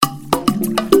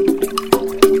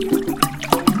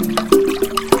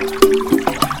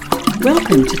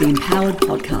Welcome to the Empowered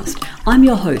Podcast. I'm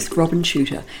your host, Robin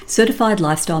Shooter, certified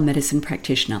lifestyle medicine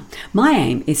practitioner. My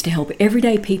aim is to help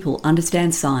everyday people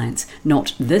understand science,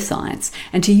 not the science,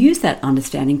 and to use that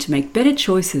understanding to make better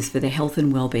choices for their health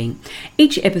and well-being.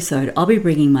 Each episode, I'll be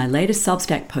bringing my latest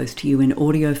Substack post to you in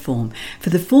audio form. For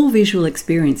the full visual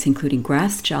experience, including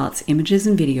graphs, charts, images,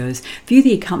 and videos, view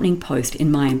the accompanying post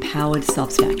in my Empowered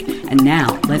Substack. And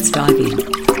now, let's dive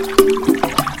in.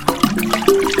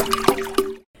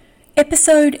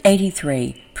 Episode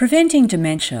 83, Preventing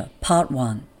Dementia, Part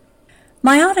 1.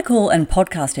 My article and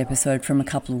podcast episode from a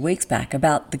couple of weeks back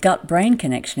about the gut-brain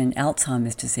connection in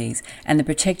Alzheimer's disease and the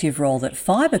protective role that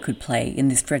fibre could play in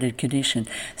this dreaded condition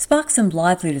sparked some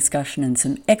lively discussion and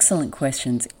some excellent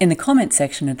questions in the comment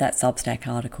section of that Substack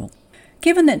article.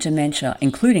 Given that dementia,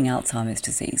 including Alzheimer's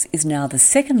disease, is now the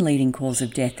second leading cause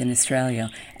of death in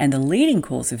Australia and the leading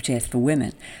cause of death for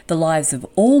women, the lives of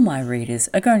all my readers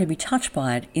are going to be touched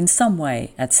by it in some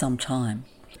way at some time.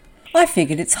 I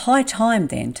figured it's high time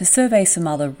then to survey some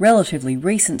other relatively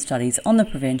recent studies on the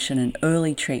prevention and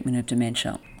early treatment of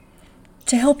dementia.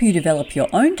 To help you develop your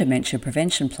own dementia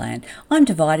prevention plan, I'm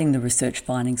dividing the research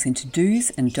findings into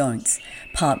do's and don'ts.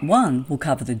 Part 1 will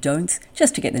cover the don'ts,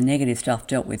 just to get the negative stuff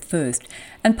dealt with first,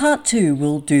 and Part 2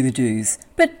 will do the do's,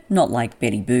 but not like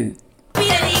Betty Boo.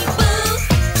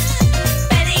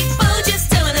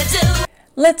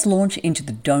 Let's launch into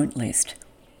the don't list.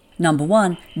 Number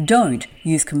 1, don't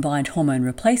use combined hormone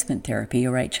replacement therapy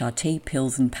or HRT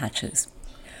pills and patches.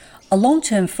 A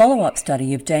long-term follow-up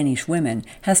study of Danish women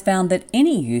has found that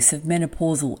any use of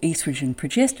menopausal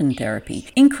estrogen-progestin therapy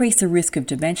increased the risk of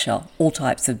dementia, all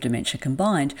types of dementia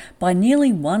combined, by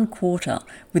nearly 1/4,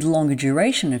 with longer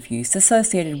duration of use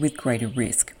associated with greater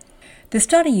risk. The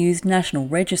study used national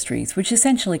registries, which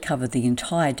essentially covered the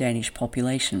entire Danish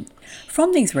population.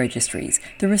 From these registries,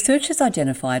 the researchers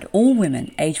identified all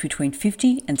women aged between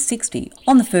 50 and 60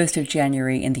 on the 1st of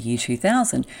January in the year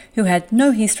 2000 who had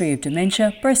no history of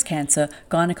dementia, breast cancer,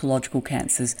 gynecological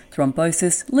cancers,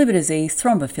 thrombosis, liver disease,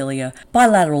 thrombophilia,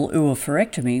 bilateral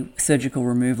oophorectomy, surgical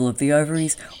removal of the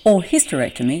ovaries, or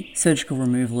hysterectomy, surgical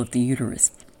removal of the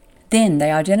uterus. Then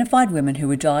they identified women who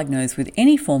were diagnosed with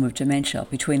any form of dementia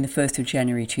between the 1st of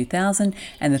January 2000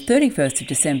 and the 31st of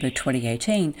December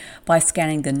 2018 by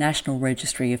scanning the National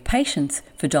Registry of Patients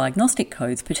for diagnostic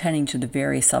codes pertaining to the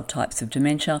various subtypes of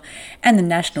dementia and the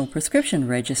National Prescription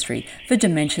Registry for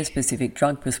dementia-specific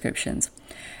drug prescriptions.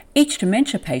 Each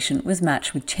dementia patient was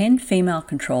matched with 10 female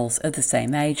controls of the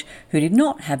same age who did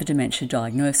not have a dementia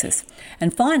diagnosis.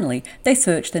 And finally, they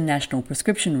searched the National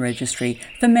Prescription Registry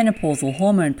for menopausal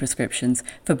hormone prescriptions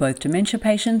for both dementia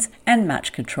patients and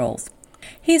matched controls.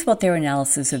 Here's what their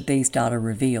analysis of these data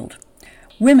revealed.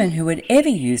 Women who had ever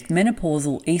used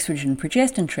menopausal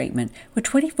estrogen-progestin treatment were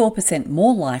 24%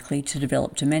 more likely to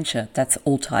develop dementia, that's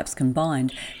all types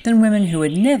combined, than women who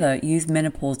had never used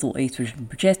menopausal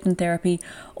estrogen-progestin therapy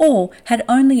or had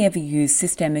only ever used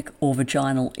systemic or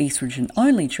vaginal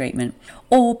estrogen-only treatment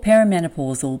or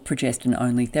perimenopausal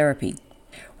progestin-only therapy.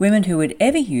 Women who had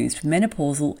ever used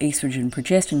menopausal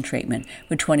estrogen-progestin treatment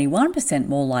were 21%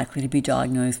 more likely to be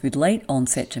diagnosed with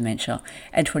late-onset dementia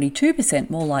and 22%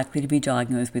 more likely to be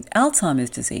diagnosed with Alzheimer's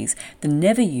disease than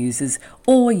never users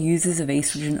or users of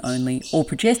estrogen-only or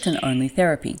progestin-only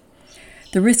therapy.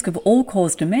 The risk of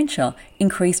all-cause dementia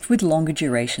increased with longer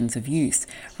durations of use,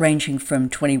 ranging from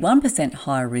 21%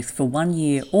 higher risk for 1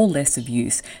 year or less of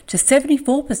use to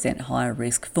 74% higher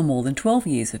risk for more than 12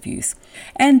 years of use.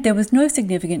 And there was no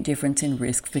significant difference in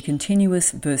risk for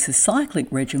continuous versus cyclic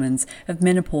regimens of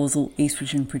menopausal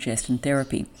estrogen-progestin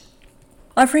therapy.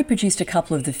 I've reproduced a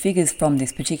couple of the figures from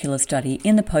this particular study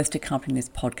in the post accompanying this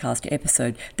podcast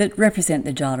episode that represent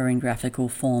the data in graphical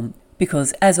form,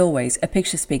 because, as always, a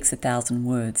picture speaks 1,000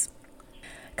 words.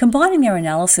 Combining their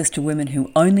analysis to women who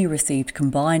only received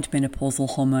combined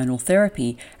menopausal hormonal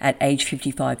therapy at age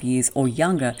 55 years or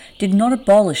younger did not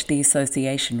abolish the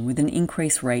association with an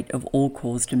increased rate of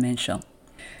all-cause dementia.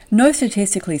 No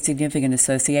statistically significant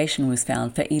association was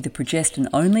found for either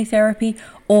progestin-only therapy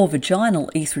or vaginal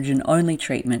estrogen-only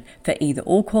treatment for either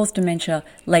all-cause dementia,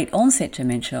 late-onset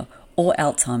dementia, or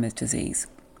Alzheimer's disease.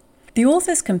 The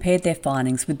authors compared their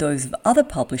findings with those of other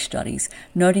published studies,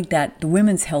 noting that the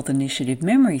Women's Health Initiative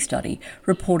Memory Study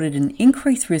reported an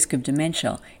increased risk of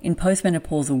dementia in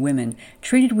postmenopausal women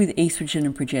treated with estrogen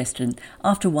and progestin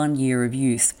after 1 year of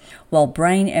use, while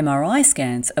brain MRI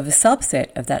scans of a subset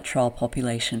of that trial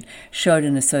population showed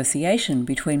an association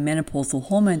between menopausal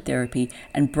hormone therapy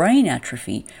and brain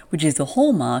atrophy, which is a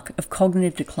hallmark of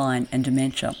cognitive decline and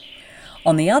dementia.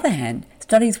 On the other hand,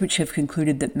 studies which have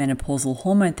concluded that menopausal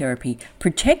hormone therapy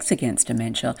protects against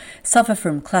dementia suffer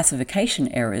from classification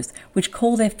errors which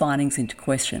call their findings into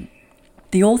question.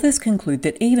 The authors conclude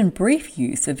that even brief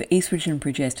use of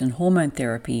estrogen-progestin hormone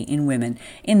therapy in women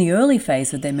in the early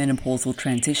phase of their menopausal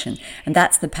transition, and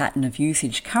that's the pattern of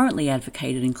usage currently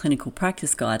advocated in clinical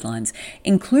practice guidelines,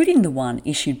 including the one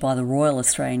issued by the Royal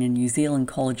Australian and New Zealand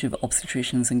College of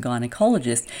Obstetricians and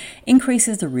Gynecologists,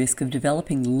 increases the risk of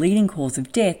developing the leading cause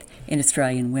of death in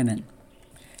Australian women.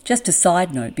 Just a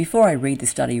side note, before I read the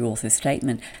study author's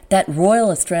statement, that Royal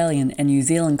Australian and New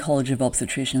Zealand College of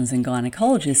Obstetricians and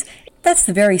Gynecologists, that's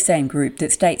the very same group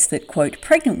that states that, quote,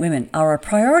 pregnant women are a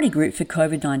priority group for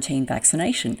COVID-19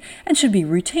 vaccination and should be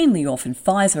routinely offered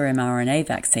Pfizer mRNA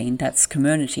vaccine, that's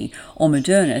Comirnaty, or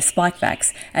Moderna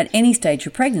Spikevax at any stage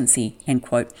of pregnancy, end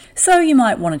quote. So you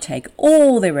might want to take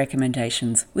all their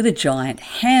recommendations with a giant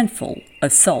handful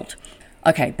of salt.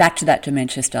 Okay, back to that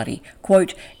dementia study.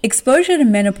 Quote, exposure to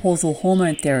menopausal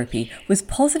hormone therapy was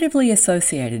positively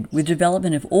associated with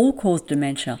development of all-cause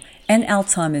dementia and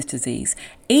Alzheimer's disease,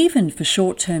 even for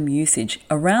short-term usage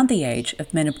around the age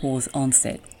of menopause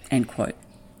onset, end quote.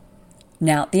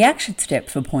 Now, the action step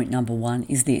for point number 1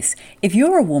 is this. If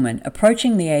you're a woman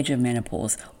approaching the age of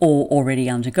menopause or already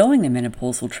undergoing the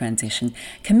menopausal transition,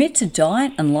 commit to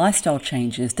diet and lifestyle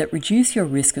changes that reduce your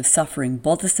risk of suffering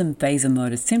bothersome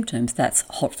vasomotor symptoms, that's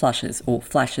hot flushes or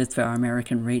flashes for our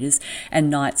American readers,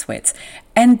 and night sweats,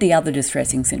 and the other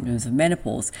distressing symptoms of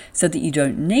menopause, so that you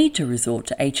don't need to resort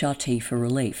to HRT for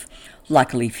relief.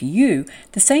 Luckily for you,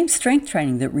 the same strength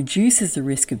training that reduces the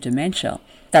risk of dementia,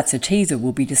 that's a teaser,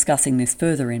 we'll be discussing this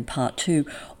further in part 2,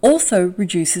 also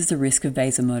reduces the risk of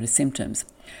vasomotor symptoms.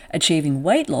 Achieving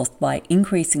weight loss by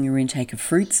increasing your intake of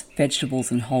fruits, vegetables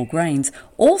and whole grains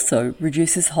also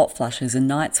reduces hot flushes and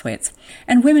night sweats,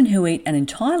 and women who eat an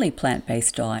entirely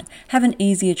plant-based diet have an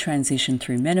easier transition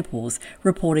through menopause,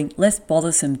 reporting less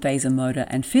bothersome vasomotor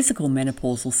and physical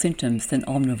menopausal symptoms than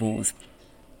omnivores.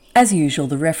 As usual,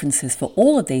 the references for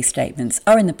all of these statements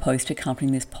are in the post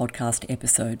accompanying this podcast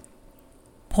episode.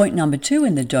 Point number 2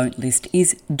 in the don't list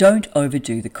is don't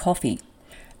overdo the coffee.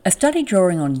 A study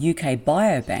drawing on UK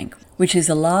Biobank, which is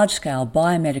a large-scale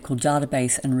biomedical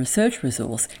database and research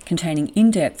resource containing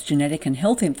in-depth genetic and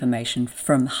health information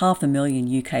from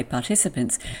 500,000 UK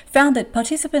participants, found that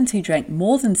participants who drank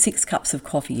more than 6 cups of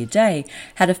coffee a day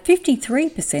had a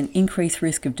 53% increased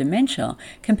risk of dementia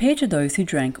compared to those who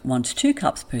drank 1 to 2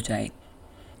 cups per day.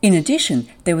 In addition,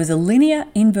 there was a linear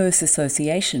inverse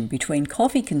association between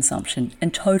coffee consumption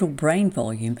and total brain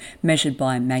volume measured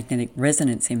by magnetic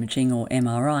resonance imaging or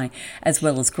MRI, as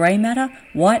well as grey matter,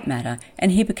 white matter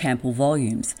and hippocampal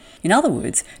volumes. In other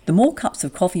words, the more cups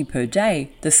of coffee per day,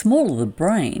 the smaller the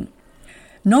brain.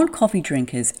 Non-coffee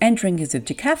drinkers and drinkers of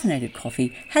decaffeinated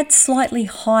coffee had slightly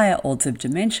higher odds of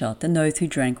dementia than those who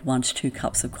drank 1 to 2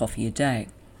 cups of coffee a day.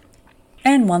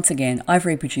 And once again, I've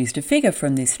reproduced a figure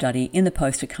from this study in the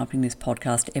post accompanying this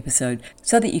podcast episode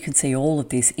so that you can see all of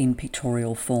this in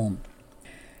pictorial form.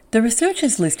 The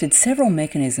researchers listed several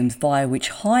mechanisms via which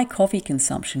high coffee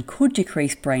consumption could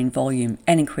decrease brain volume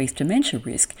and increase dementia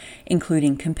risk,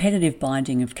 including competitive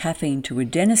binding of caffeine to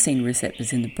adenosine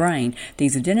receptors in the brain.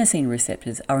 These adenosine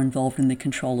receptors are involved in the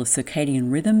control of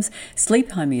circadian rhythms, sleep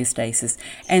homeostasis,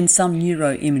 and some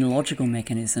neuroimmunological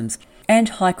mechanisms. And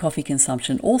high coffee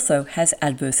consumption also has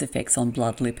adverse effects on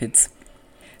blood lipids.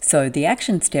 So the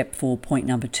action step for point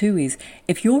number 2 is,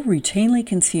 if you're routinely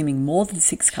consuming more than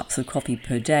 6 cups of coffee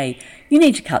per day, you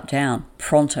need to cut down,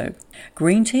 pronto.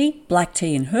 Green tea, black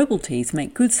tea and herbal teas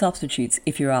make good substitutes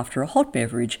if you're after a hot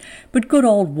beverage, but good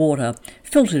old water,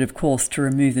 filtered of course to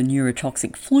remove the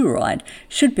neurotoxic fluoride,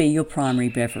 should be your primary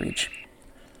beverage.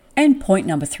 And point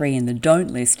number 3 in the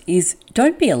don't list is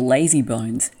don't be a lazy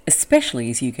bones, especially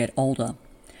as you get older.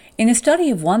 In a study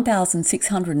of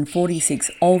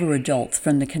 1,646 older adults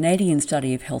from the Canadian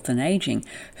Study of Health and Aging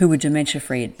who were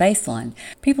dementia-free at baseline,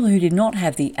 people who did not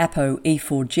have the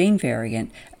ApoE4 gene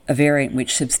variant, a variant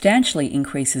which substantially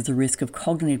increases the risk of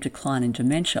cognitive decline in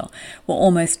dementia, were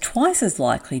almost twice as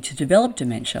likely to develop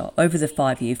dementia over the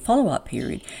 5-year follow-up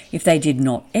period if they did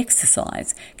not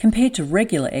exercise compared to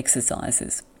regular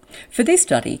exercisers. For this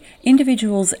study,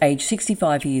 individuals aged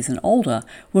 65 years and older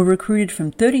were recruited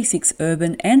from 36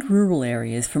 urban and rural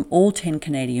areas from all 10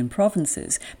 Canadian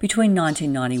provinces between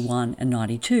 1991 and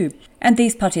 92, and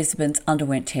these participants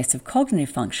underwent tests of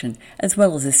cognitive function as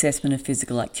well as assessment of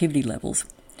physical activity levels.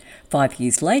 5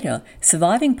 years later,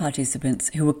 surviving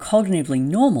participants who were cognitively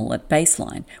normal at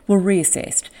baseline were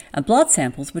reassessed, and blood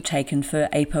samples were taken for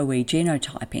ApoE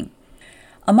genotyping.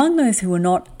 Among those who were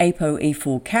not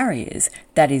ApoE4 carriers,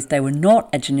 that is, they were not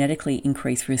at genetically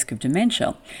increased risk of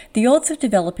dementia, the odds of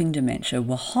developing dementia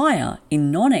were higher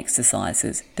in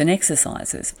non-exercisers than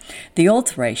exercisers. The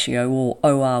odds ratio, or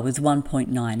OR, was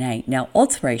 1.98. Now,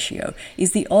 odds ratio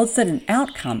is the odds that an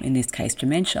outcome, in this case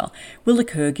dementia, will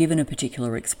occur given a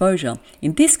particular exposure.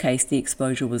 In this case, the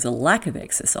exposure was a lack of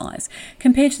exercise,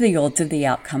 compared to the odds of the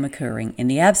outcome occurring in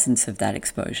the absence of that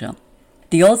exposure.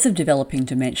 The odds of developing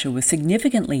dementia were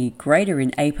significantly greater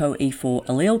in ApoE4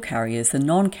 allele carriers than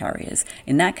non-carriers.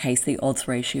 In that case, the odds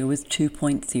ratio was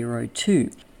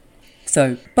 2.02.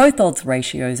 So both odds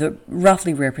ratios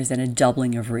roughly represent a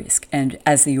doubling of risk, and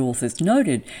as the authors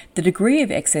noted, the degree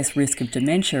of excess risk of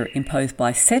dementia imposed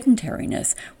by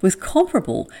sedentariness was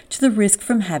comparable to the risk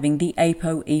from having the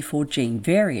ApoE4 gene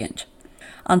variant.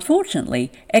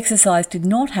 Unfortunately, exercise did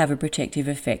not have a protective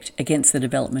effect against the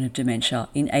development of dementia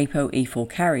in ApoE4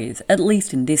 carriers, at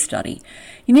least in this study.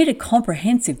 You need a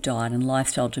comprehensive diet and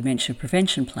lifestyle dementia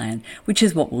prevention plan, which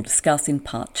is what we'll discuss in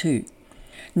part 2.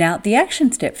 Now, the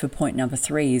action step for point number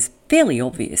 3 is fairly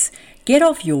obvious. Get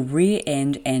off your rear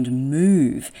end and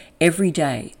move every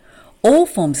day. All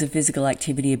forms of physical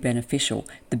activity are beneficial.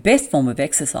 The best form of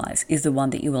exercise is the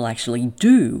one that you will actually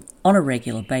do on a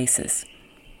regular basis.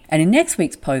 And in next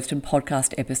week's post and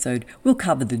podcast episode, we'll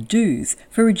cover the do's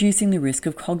for reducing the risk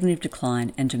of cognitive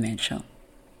decline and dementia.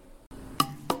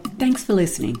 Thanks for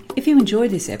listening. If you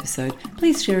enjoyed this episode,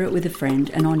 please share it with a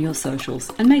friend and on your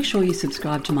socials, and make sure you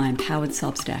subscribe to my Empowered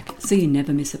Substack so you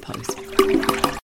never miss a post.